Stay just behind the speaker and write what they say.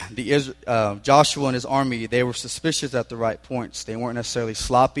Joshua and his army, they were suspicious at the right points. They weren't necessarily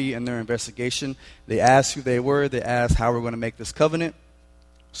sloppy in their investigation. They asked who they were. They asked how we're going to make this covenant.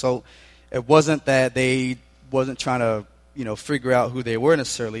 So it wasn't that they wasn't trying to, figure out who they were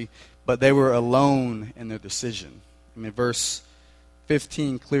necessarily, but they were alone in their decision. I mean, verse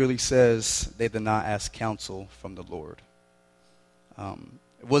 15 clearly says they did not ask counsel from the Lord.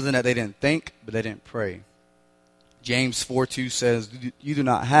 It wasn't that they didn't think, but they didn't pray. James 4:2 says, you do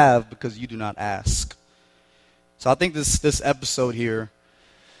not have because you do not ask. So I think this episode here,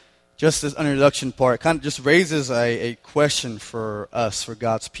 just this introduction part, kind of just raises a question for us, for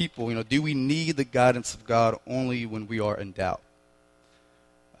God's people. Do we need the guidance of God only when we are in doubt?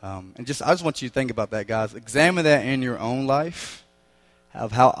 I just want you to think about that, guys. Examine that in your own life,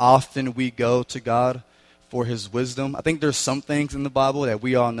 of how often we go to God for his wisdom. I think there's some things in the Bible that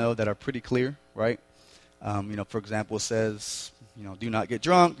we all know that are pretty clear, right? For example, it says, do not get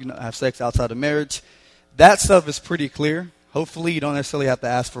drunk, do not have sex outside of marriage. That stuff is pretty clear. Hopefully, you don't necessarily have to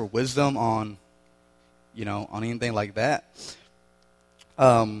ask for wisdom on anything like that.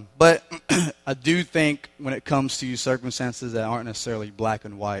 But I do think when it comes to circumstances that aren't necessarily black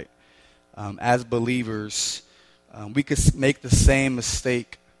and white, as believers, we could make the same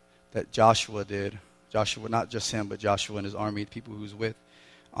mistake that Joshua did. Joshua, not just him, but Joshua and his army, the people he was with,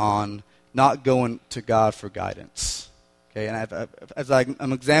 on not going to God for guidance. Okay, and as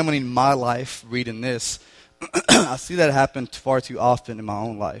I'm examining my life, reading this, I see that happen far too often in my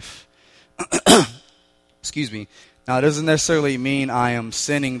own life. Excuse me. Now, it doesn't necessarily mean I am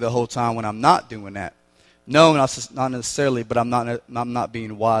sinning the whole time when I'm not doing that. No, not necessarily, but I'm not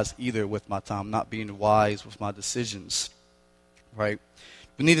being wise either with my time. I'm not being wise with my decisions, right?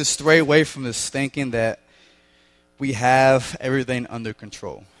 We need to stray away from this thinking that we have everything under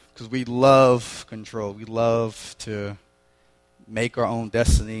control, because we love control. We love to make our own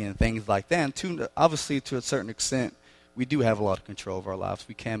destiny and things like that. And obviously, to a certain extent, we do have a lot of control of our lives.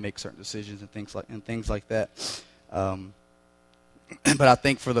 We can make certain decisions and things like that. But I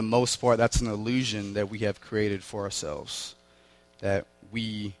think for the most part, that's an illusion that we have created for ourselves, that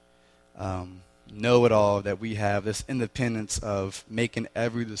we know it all, that we have this independence of making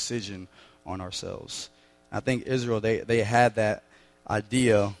every decision on ourselves. I think Israel, they had that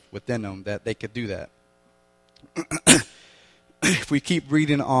idea within them that they could do that. If we keep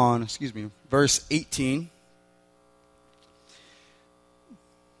reading on, verse 18,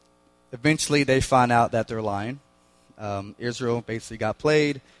 eventually they find out that they're lying. Israel basically got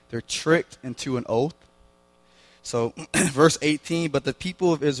played. They're tricked into an oath. So, verse 18, but the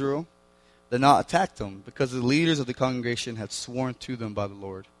people of Israel did not attack them, because the leaders of the congregation had sworn to them by the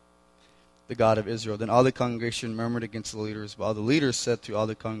Lord, the God of Israel. Then all the congregation murmured against the leaders, but all the leaders said to all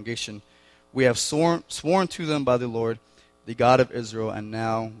the congregation, we have sworn to them by the Lord, the God of Israel, and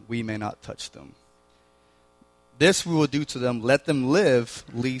now we may not touch them. This we will do to them, let them live,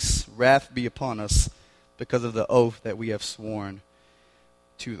 lest wrath be upon us, because of the oath that we have sworn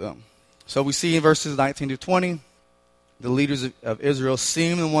to them. So we see in verses 19 to 20, the leaders of Israel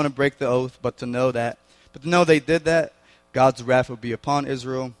seem to want to break the oath, but to know they did that, God's wrath would be upon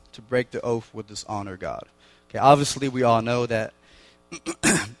Israel. To break the oath would dishonor God. Okay, obviously we all know that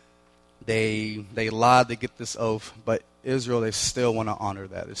they lied to get this oath, but Israel, they still want to honor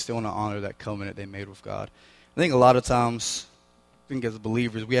that. They still want to honor that covenant they made with God. I think a lot of times, as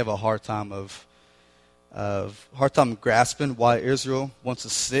believers, we have a hard time grasping why Israel wants to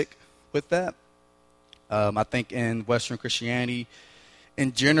stick with that. I think in Western Christianity,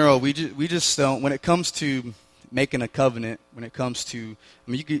 in general, we just don't. When it comes to making a covenant,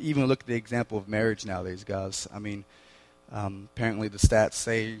 you could even look at the example of marriage nowadays, guys. Apparently the stats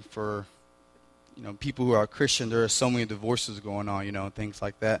say for people who are Christian, there are so many divorces going on, and things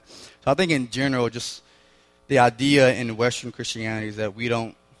like that. So I think in general, just the idea in Western Christianity is that we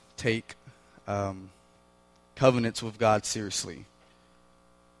don't take covenants with God seriously.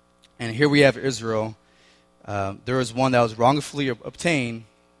 And here we have Israel. There was one that was wrongfully obtained,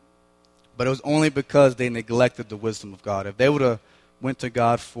 but it was only because they neglected the wisdom of God. If they would have went to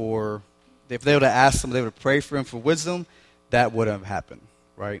God if they would have asked him, they would have prayed for him for wisdom, that would have happened,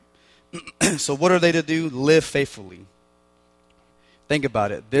 right? So what are they to do? Live faithfully. Think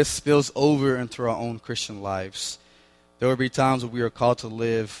about it. This spills over into our own Christian lives. There will be times when we are called to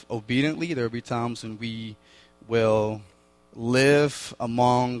live obediently. There will be times when we will live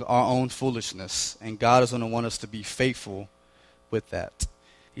among our own foolishness, and God is going to want us to be faithful with that.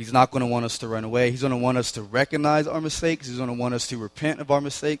 He's not going to want us to run away. He's going to want us to recognize our mistakes. He's going to want us to repent of our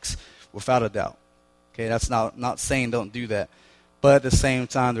mistakes without a doubt. Okay, that's not saying don't do that. But at the same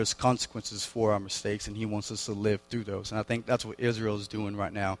time, there's consequences for our mistakes, and he wants us to live through those. And I think that's what Israel is doing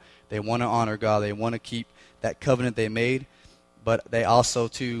right now. They want to honor God. They want to keep that covenant they made, but they also,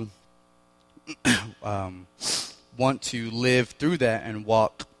 too, want to live through that and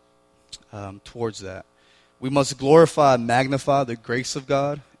walk towards that. We must glorify and magnify the grace of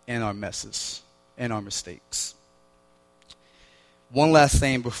God in our messes, in our mistakes. One last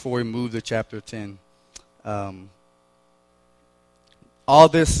thing before we move to chapter 10. All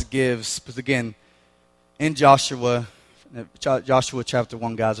this gives, because again, in Joshua chapter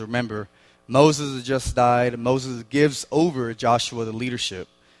 1, guys, remember, Moses has just died. Moses gives over Joshua the leadership.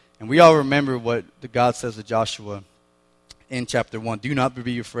 And we all remember what the God says to Joshua in chapter 1. Do not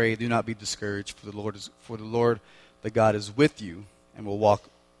be afraid, do not be discouraged, for the Lord the God is with you and will walk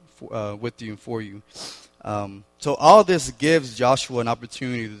with you and for you. So all this gives Joshua an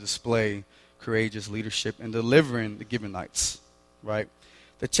opportunity to display courageous leadership in delivering the Gibeonites, right?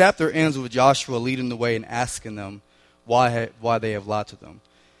 The chapter ends with Joshua leading the way and asking them why they have lied to them.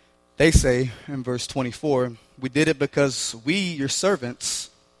 They say in verse 24, we did it because we, your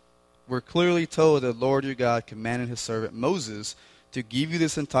servants, were clearly told that the Lord your God commanded his servant Moses to give you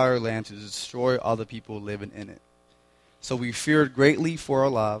this entire land to destroy all the people living in it. So we feared greatly for our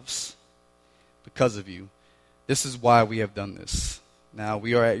lives because of you. This is why we have done this. Now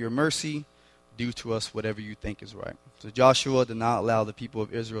we are at your mercy. Do to us whatever you think is right. So Joshua did not allow the people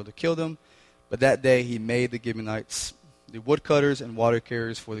of Israel to kill them, but that day he made the Gibeonites the woodcutters and water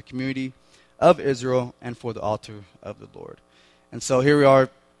carriers for the community of Israel and for the altar of the Lord. And so here we are.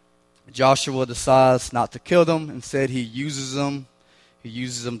 Joshua decides not to kill them. Instead, he uses them. He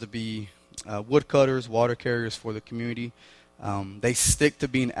uses them to be woodcutters, water carriers for the community. They stick to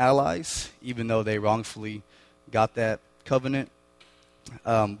being allies, even though they wrongfully got that covenant.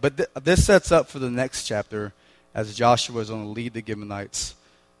 But this sets up for the next chapter, as Joshua is going to lead the Gibeonites.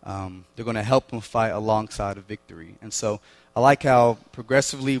 They're going to help them fight alongside of victory. And so I like how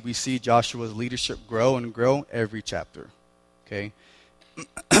progressively we see Joshua's leadership grow and grow every chapter. Okay.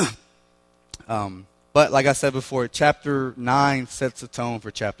 But like I said before, chapter 9 sets the tone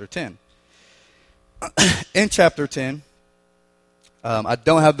for chapter 10. In chapter 10, I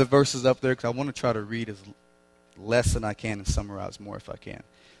don't have the verses up there because I want to try to read as less than I can and summarize more if I can.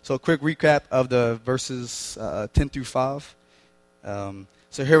 So a quick recap of the verses 10 through 5.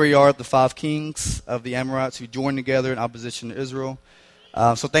 So here we are, the 5 kings of the Amorites who joined together in opposition to Israel.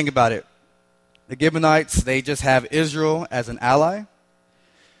 So think about it. The Gibeonites, they just have Israel as an ally.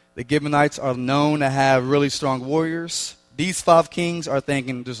 The Gibeonites are known to have really strong warriors. These 5 kings are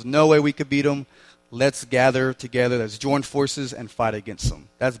thinking, there's no way we could beat them. Let's gather together, let's join forces and fight against them.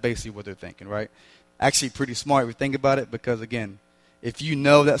 That's basically what they're thinking, right? Actually pretty smart if you think about it, because again, if you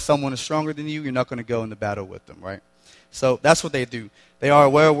know that someone is stronger than you, you're not going to go into battle with them, right? So that's what they do. They are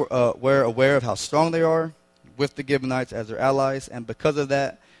aware of how strong they are with the Gibeonites as their allies, and because of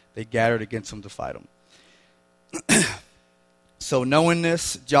that, they gathered against them to fight them. So knowing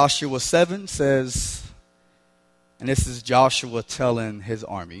this, Joshua 7 says, and this is Joshua telling his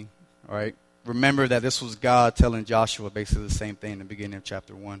army, all right? Remember that this was God telling Joshua basically the same thing in the beginning of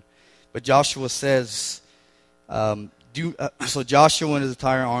chapter 1. But Joshua says, so Joshua and his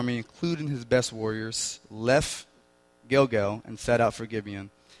entire army, including his best warriors, left Gilgal and set out for Gibeon.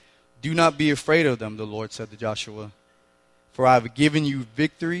 Do not be afraid of them, the Lord said to Joshua, for I have given you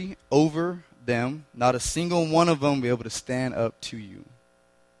victory over them. Not a single one of them will be able to stand up to you.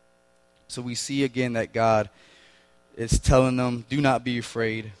 So we see again that God is telling them, do not be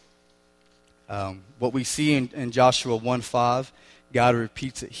afraid. What we see in Joshua 1:5, God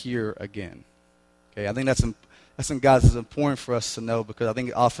repeats it here again. Okay, I think that's something, guys, is important for us to know, because I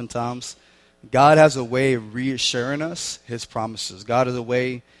think oftentimes God has a way of reassuring us his promises. God has a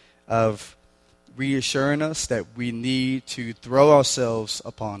way of reassuring us that we need to throw ourselves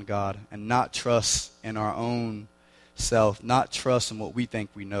upon God and not trust in our own self, not trust in what we think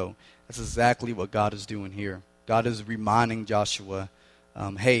we know. That's exactly what God is doing here. God is reminding Joshua,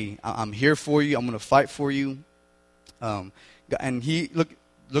 hey, I'm here for you. I'm going to fight for you. And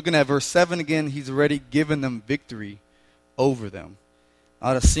looking at verse 7 again, he's already given them victory over them.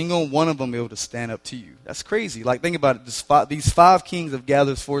 Not a single one of them able to stand up to you. That's crazy. Like, think about it. These 5 kings have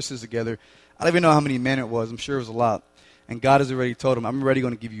gathered forces together. I don't even know how many men it was. I'm sure it was a lot. And God has already told them, I'm already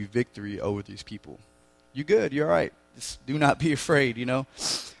going to give you victory over these people. You good. You're all right. Just do not be afraid, you know.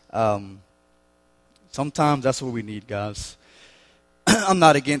 Sometimes that's what we need, guys. I'm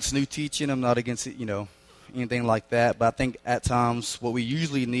not against new teaching. I'm not against, anything like that. But I think at times what we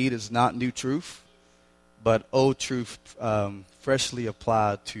usually need is not new truth, but old truth freshly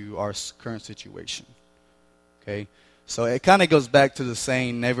applied to our current situation. Okay? So it kind of goes back to the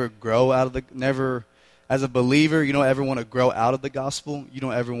saying, never, as a believer, you don't ever want to grow out of the gospel. You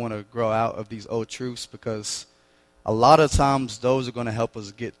don't ever want to grow out of these old truths, because a lot of times those are going to help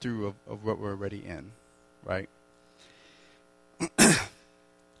us get through of what we're already in, right?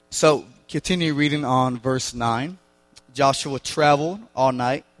 So continue reading on verse 9. Joshua traveled all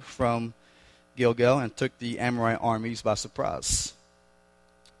night from Gilgal and took the Amorite armies by surprise.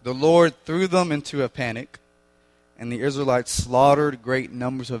 The Lord threw them into a panic, and the Israelites slaughtered great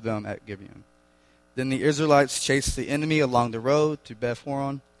numbers of them at Gibeon. Then the Israelites chased the enemy along the road to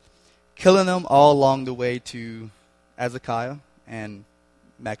Beth-horon, killing them all along the way to Azekah and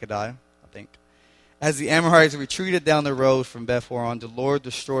Makkedah, I think. As the Amorites retreated down the road from Beth-horon, the Lord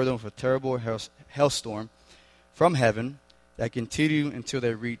destroyed them with a terrible hailstorm from heaven that continued until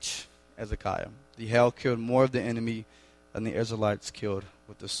they reached Azekah. The hail killed more of the enemy than the Israelites killed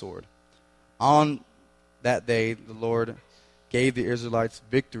with the sword. On that day, the Lord gave the Israelites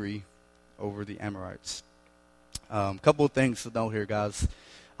victory over the Amorites. A couple of things to note here, guys.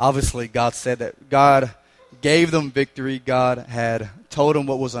 Obviously, God said that God gave them victory. God had told them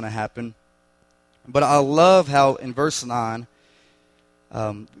what was going to happen. But I love how in verse 9,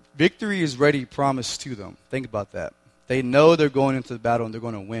 victory is ready promised to them. Think about that. They know they're going into the battle and they're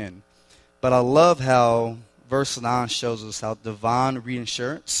going to win. But I love how verse 9 shows us how divine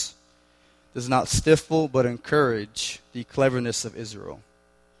reassurance does not stifle but encourage the cleverness of Israel.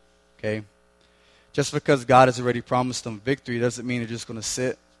 Okay? Just because God has already promised them victory doesn't mean they're just going to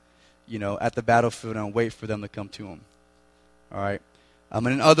sit, at the battlefield and wait for them to come to them. All right? And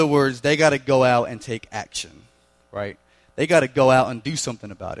in other words, they got to go out and take action, right? They got to go out and do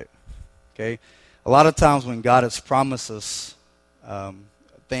something about it, okay? A lot of times when God has promised us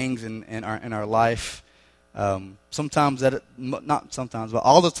things in our life, sometimes not sometimes, but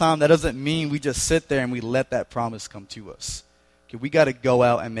all the time, that doesn't mean we just sit there and we let that promise come to us. Okay, we got to go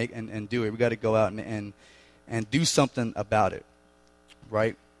out and and do it. We got to go out and do something about it,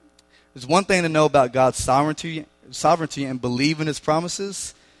 right? There's one thing to know about God's sovereignty and believe in his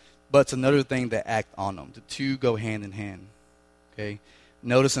promises, but it's another thing to act on them. The two go hand in hand. Okay?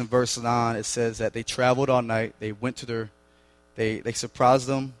 Notice in verse 9 it says that they traveled all night. They went to they surprised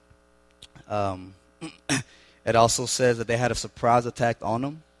them. It also says that they had a surprise attack on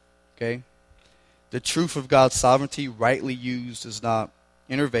them. Okay? The truth of God's sovereignty, rightly used, does not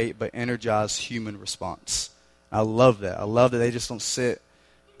innervate but energize human response. I love that. I love that they just don't sit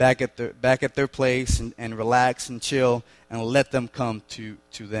back at their place and relax and chill and let them come to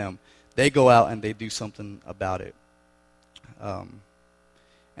them. They go out and they do something about it. And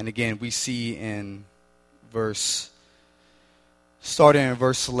again, we see starting in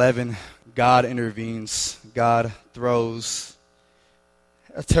verse 11, God intervenes. God throws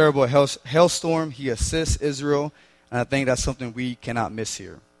a terrible hailstorm. He assists Israel. And I think that's something we cannot miss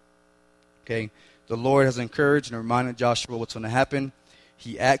here. Okay? The Lord has encouraged and reminded Joshua what's going to happen.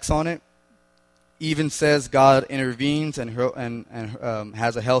 He acts on it. Even says God intervenes and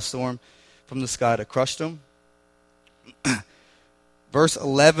has a hailstorm from the sky to crush them. Verse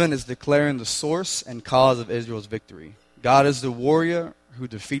 11 is declaring the source and cause of Israel's victory. God is the warrior who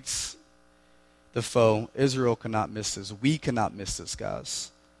defeats the foe. Israel cannot miss this. We cannot miss this, guys.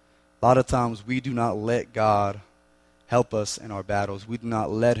 A lot of times we do not let God help us in our battles. We do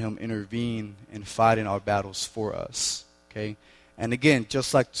not let him intervene in fighting our battles for us. Okay? And again,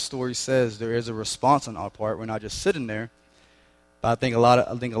 just like the story says, there is a response on our part. We're not just sitting there. But I think a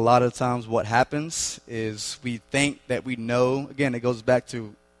lot of times what happens is we think that we know. Again, it goes back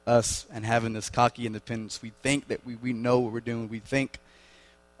to us and having this cocky independence. We think that we know what we're doing. We think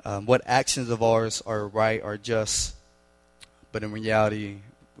what actions of ours are right, are just. But in reality,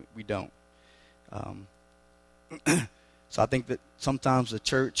 we don't. So I think that sometimes the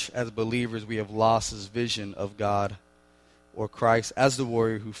church, as believers, we have lost this vision of God or Christ as the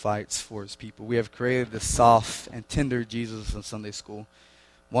warrior who fights for his people. We have created this soft and tender Jesus in Sunday school,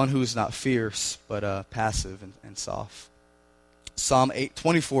 one who is not fierce but passive and soft. Psalm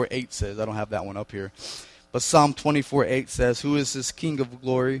 24:8 says, I don't have that one up here, but Psalm 24:8 says, "Who is this King of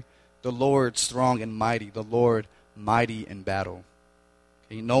glory? The Lord strong and mighty, the Lord mighty in battle."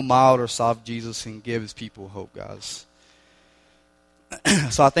 Okay, no mild or soft Jesus can give his people hope, guys.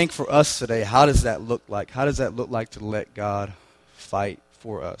 So I think for us today, how does that look like? How does that look like to let God fight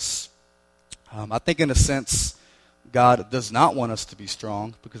for us? I think in a sense, God does not want us to be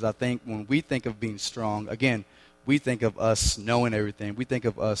strong, because I think when we think of being strong, again, we think of us knowing everything. We think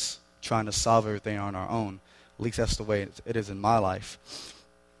of us trying to solve everything on our own. At least that's the way it is in my life.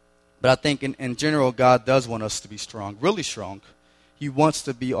 But I think in general, God does want us to be strong, really strong. He wants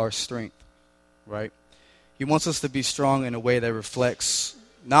to be our strength, right? He wants us to be strong in a way that reflects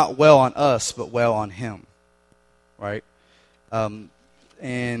not well on us, but well on him, right? And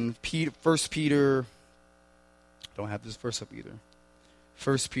 1 Peter, I don't have this verse up either.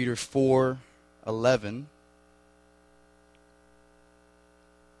 1 Peter 4:11.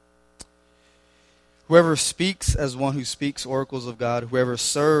 Whoever speaks as one who speaks oracles of God, whoever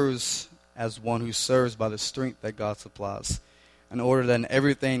serves as one who serves by the strength that God supplies, in order that in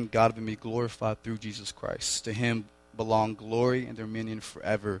everything God may be glorified through Jesus Christ. To him belong glory and dominion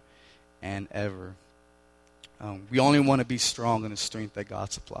forever and ever. We only want to be strong in the strength that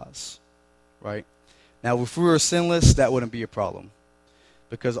God supplies, right? Now, if we were sinless, that wouldn't be a problem,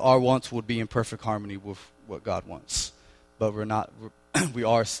 because our wants would be in perfect harmony with what God wants. But we're not. We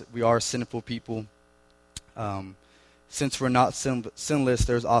are sinful people. Since we're not sinless,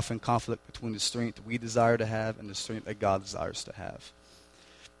 there's often conflict between the strength we desire to have and the strength that God desires to have.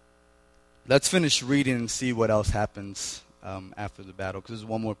 Let's finish reading and see what else happens after the battle, because there's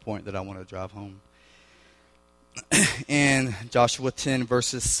one more point that I want to drive home. In Joshua 10,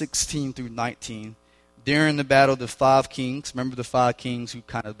 verses 16 through 19, during the battle, the 5 kings, remember the 5 kings who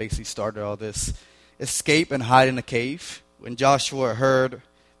kind of basically started all this, escape and hide in a cave. When Joshua heard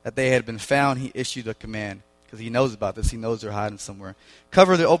that they had been found, he issued a command, because he knows about this. He knows they're hiding somewhere.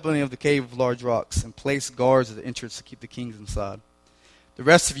 Cover the opening of the cave with large rocks and place guards at the entrance to keep the kings inside. The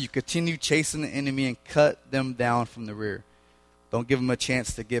rest of you continue chasing the enemy and cut them down from the rear. Don't give them a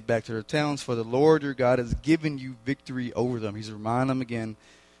chance to get back to their towns, for the Lord your God has given you victory over them. He's reminding them again,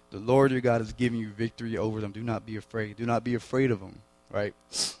 the Lord your God has given you victory over them. Do not be afraid. Do not be afraid of them, right?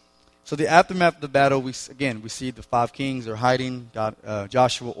 So the aftermath of the battle, we see the 5 kings are hiding.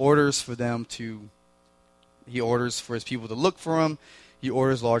 Joshua orders for he orders for his people to look for him. He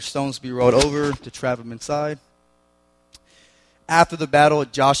orders large stones to be rolled over to trap him inside. After the battle,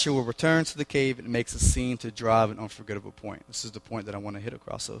 Joshua returns to the cave and makes a scene to drive an unforgettable point. This is the point that I want to hit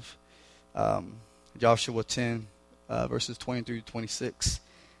across of. Joshua 10, verses 23 to 26.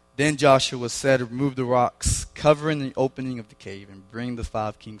 Then Joshua said, remove the rocks, covering the opening of the cave, and bring the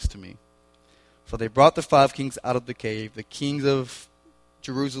 5 kings to me. So they brought the 5 kings out of the cave, the kings of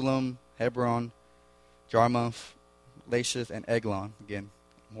Jerusalem, Hebron, Jarmuth, Lachish, and Eglon. Again,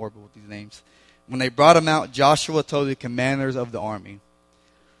 I'm horrible with these names. When they brought them out, Joshua told the commanders of the army,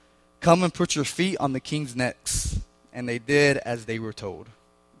 come and put your feet on the king's necks. And they did as they were told.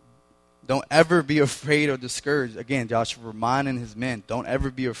 Don't ever be afraid or discouraged. Again, Joshua reminding his men, don't ever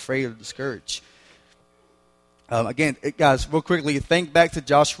be afraid or discouraged. Again, guys, real quickly, think back to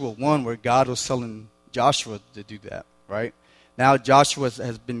Joshua 1 where God was telling Joshua to do that, right? Now Joshua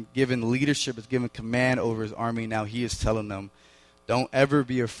has been given leadership, has given command over his army. Now he is telling them, don't ever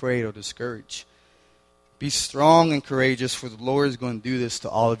be afraid or discouraged. Be strong and courageous, for the Lord is going to do this to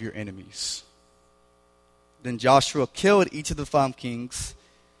all of your enemies. Then Joshua killed each of the 5 kings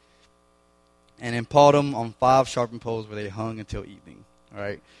and impaled them on 5 sharpened poles where they hung until evening. All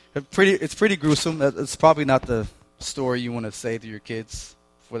right, it's pretty gruesome. It's probably not the story you want to say to your kids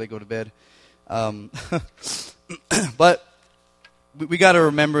before they go to bed. But we got to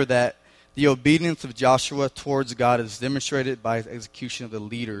remember that the obedience of Joshua towards God is demonstrated by his execution of the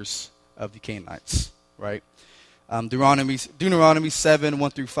leaders of the Canaanites. Right? Deuteronomy 7,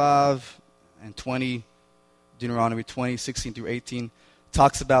 1 through 5, and 20, Deuteronomy 20, 16 through 18,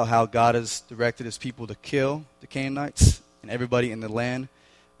 talks about how God has directed his people to kill the Canaanites and everybody in the land.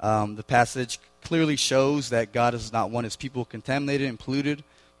 The passage clearly shows that God does not want his people contaminated and polluted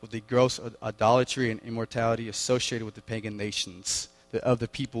with the gross idolatry and immortality associated with the pagan nations of the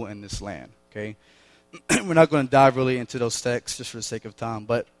people in this land. Okay, we're not going to dive really into those texts just for the sake of time,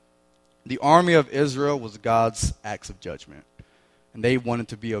 but the army of Israel was God's acts of judgment, and they wanted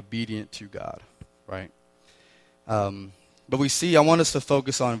to be obedient to God, right? But we see, I want us to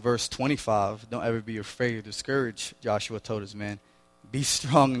focus on verse 25. Don't ever be afraid or discouraged, Joshua told his men. Be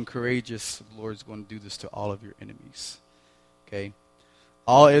strong and courageous. The Lord is going to do this to all of your enemies. Okay?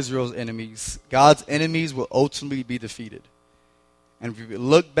 All Israel's enemies, God's enemies will ultimately be defeated. And if we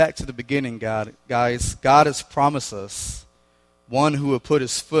look back to the beginning, God has promised us one who will put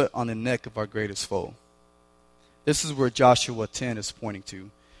his foot on the neck of our greatest foe. This is where Joshua 10 is pointing to.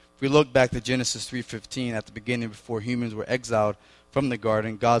 If we look back to Genesis 3:15, at the beginning before humans were exiled from the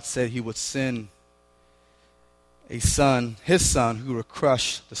garden, God said he would send his son, who will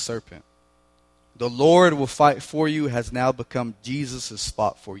crush the serpent. The Lord will fight for you has now become Jesus'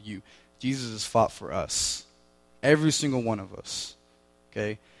 fought for you. Jesus has fought for us. Every single one of us.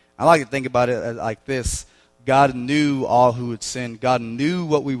 Okay? I like to think about it like this. God knew all who would sin. God knew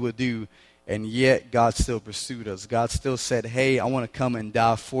what we would do, and yet God still pursued us. God still said, hey, I want to come and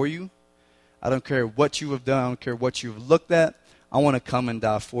die for you. I don't care what you have done. I don't care what you've looked at. I want to come and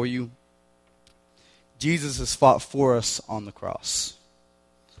die for you. Jesus has fought for us on the cross.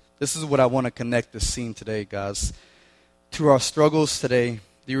 This is what I want to connect this scene today, guys. To our struggles today,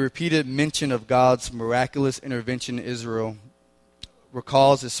 the repeated mention of God's miraculous intervention in Israel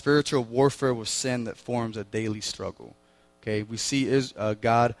recalls the spiritual warfare with sin that forms a daily struggle. Okay, we see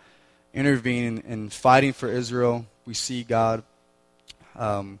God intervening and fighting for Israel. We see God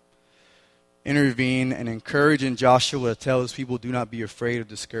intervene and encouraging Joshua to tell his people, do not be afraid or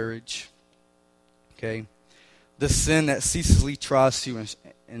discouraged. Okay, the sin that ceaselessly tries to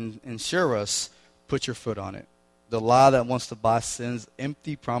ensure us, put your foot on it. The lie that wants to buy sin's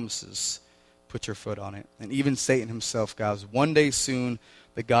empty promises, put your foot on it. And even Satan himself, guys, one day soon,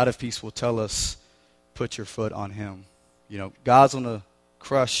 the God of peace will tell us, put your foot on him. You know, God's going to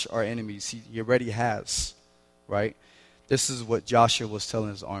crush our enemies. He already has, right? This is what Joshua was telling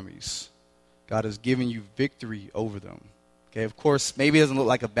his armies. God is giving you victory over them. Okay, of course, maybe it doesn't look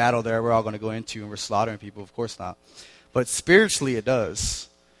like a battle there we're all going to go into and we're slaughtering people. Of course not. But spiritually it does.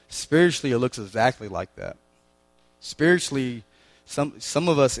 Spiritually it looks exactly like that. Spiritually, some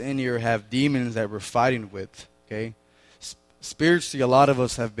of us in here have demons that we're fighting with, okay? Spiritually, a lot of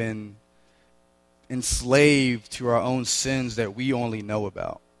us have been enslaved to our own sins that we only know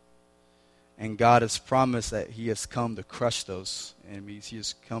about. And God has promised that he has come to crush those enemies. He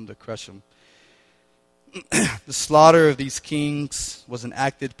has come to crush them. The slaughter of these kings was an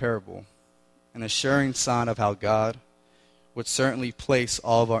acted parable, an assuring sign of how God would certainly place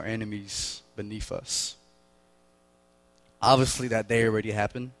all of our enemies beneath us. Obviously, that day already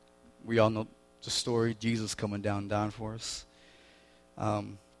happened. We all know the story, Jesus coming down and dying for us.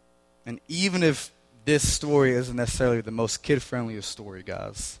 And even if this story isn't necessarily the most kid-friendliest story,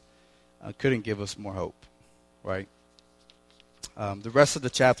 guys, couldn't give us more hope, right? The rest of the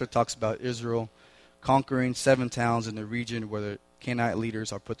chapter talks about Israel conquering 7 towns in the region where the Canaanite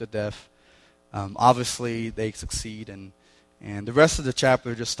leaders are put to death. Obviously, they succeed, and the rest of the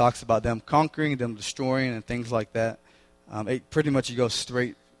chapter just talks about them conquering, them destroying, and things like that. It pretty much goes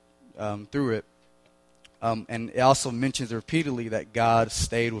straight through it. And it also mentions repeatedly that God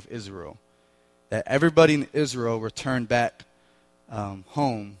stayed with Israel, that everybody in Israel returned back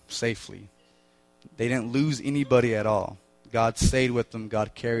home safely. They didn't lose anybody at all. God stayed with them.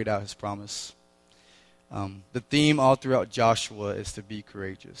 God carried out his promise. The theme all throughout Joshua is to be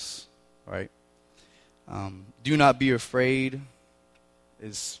courageous, right? Do not be afraid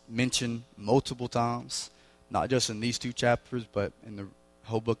is mentioned multiple times, not just in these 2 chapters, but in the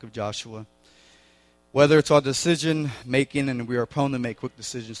whole book of Joshua. Whether it's our decision making, and we are prone to make quick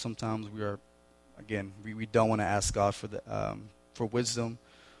decisions sometimes, we don't want to ask God for wisdom,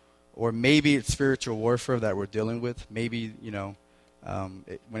 or maybe it's spiritual warfare that we're dealing with. Maybe,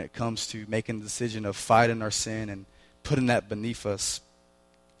 when it comes to making the decision of fighting our sin and putting that beneath us,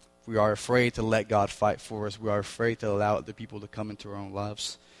 we are afraid to let God fight for us. We are afraid to allow other people to come into our own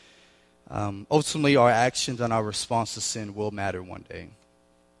lives. Ultimately, our actions and our response to sin will matter one day.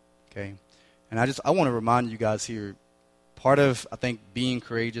 Okay? And I want to remind you guys here, part of, I think, being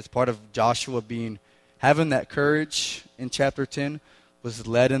courageous, part of Joshua having that courage in chapter 10 was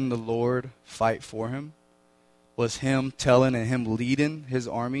letting the Lord fight for him, was him telling and him leading his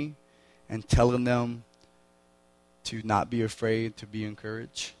army and telling them to not be afraid, to be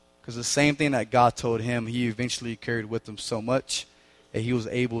encouraged. Because the same thing that God told him, he eventually carried with him so much that he was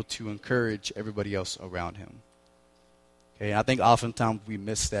able to encourage everybody else around him. Okay, and I think oftentimes we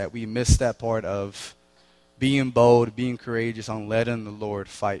miss that. We miss that part of being bold, being courageous, on letting the Lord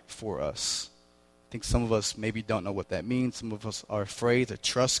fight for us. I think some of us maybe don't know what that means. Some of us are afraid to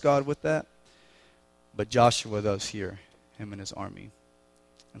trust God with that. But Joshua does here, him and his army.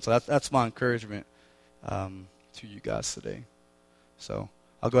 And so that's my encouragement to you guys today. So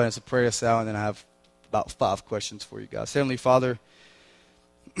I'll go ahead and pray us out, and then I have about 5 questions for you guys. Heavenly Father,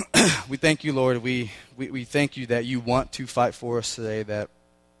 we thank you, Lord. We thank you that you want to fight for us today, that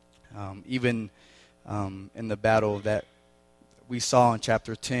even in the battle that we saw in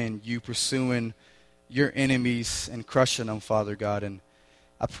chapter 10, you pursuing your enemies and crushing them, Father God. And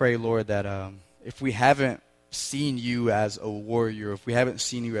I pray, Lord, that if we haven't seen you as a warrior, if we haven't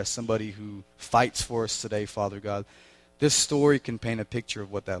seen you as somebody who fights for us today, Father God, this story can paint a picture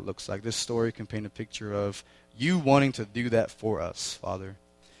of what that looks like. This story can paint a picture of you wanting to do that for us, Father.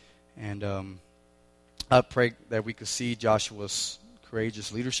 And I pray that we could see Joshua's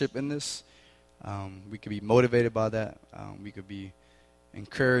courageous leadership in this. We could be motivated by that. We could be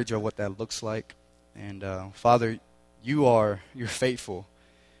encouraged of what that looks like. And Father, you're faithful.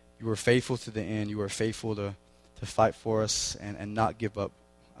 You are faithful to the end. You are faithful to fight for us and not give up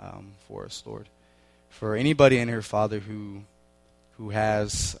for us, Lord. For anybody in here, Father, who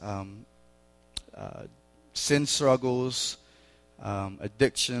has sin struggles,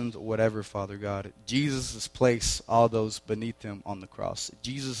 addictions, or whatever, Father God, Jesus has placed all those beneath him on the cross.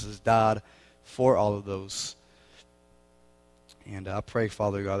 Jesus has died for all of those. And I pray,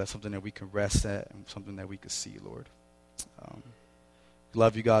 Father God, that's something that we can rest at and something that we can see, Lord. We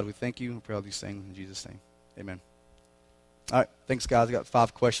love you, God. We thank you. We pray all these things in Jesus' name. Amen. All right. Thanks, guys. I got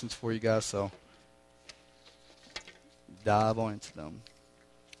 5 questions for you guys, so dive on into them.